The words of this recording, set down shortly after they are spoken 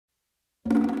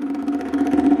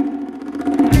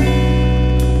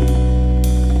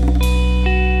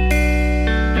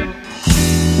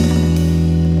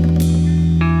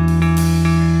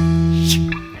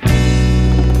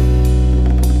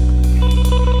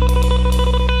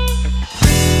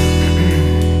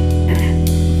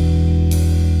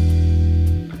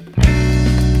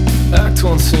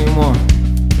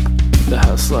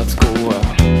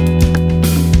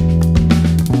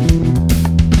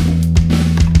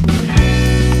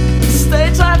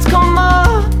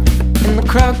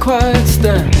crowd quiets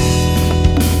then.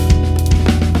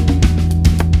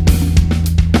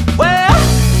 Well,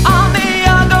 on the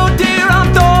other deer,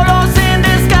 I'm Thoros in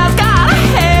disguise. Got a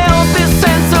healthy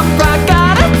sense of pride,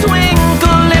 got a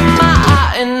twinkle in my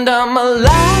eye, and I'm a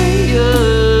liar,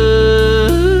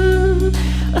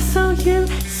 so you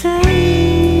say.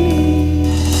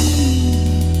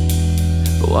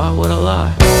 But why would I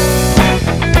lie?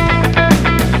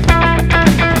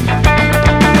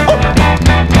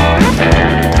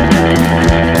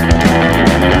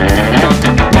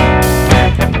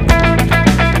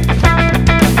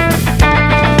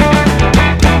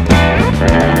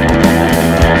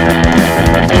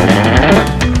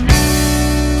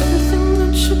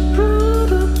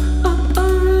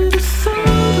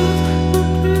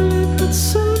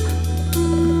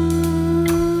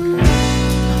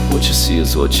 What you see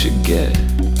is what you get,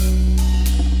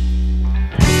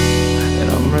 and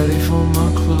I'm ready for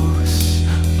my close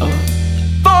up.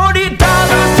 $40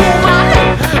 to my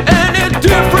head, and it's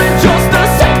different just the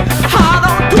same. I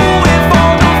don't do it for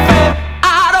the fame, I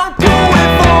don't do it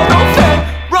for the fame.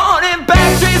 Running back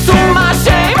streets to my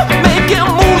shame, making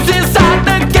moves inside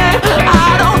the game. I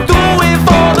don't do it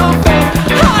for the fame,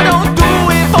 I don't do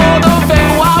it for the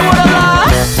fame. Why would I lie?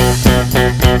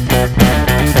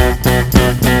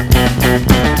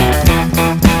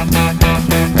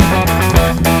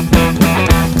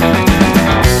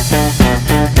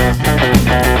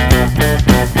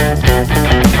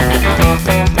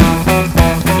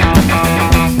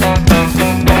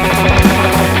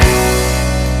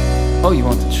 Oh, you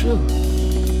want the truth?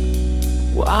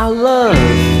 Well, I love.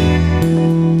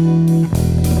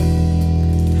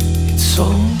 It's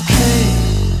okay.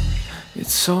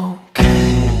 It's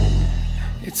okay.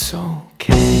 It's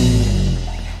okay.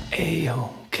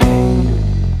 A-okay.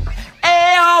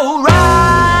 A-alright.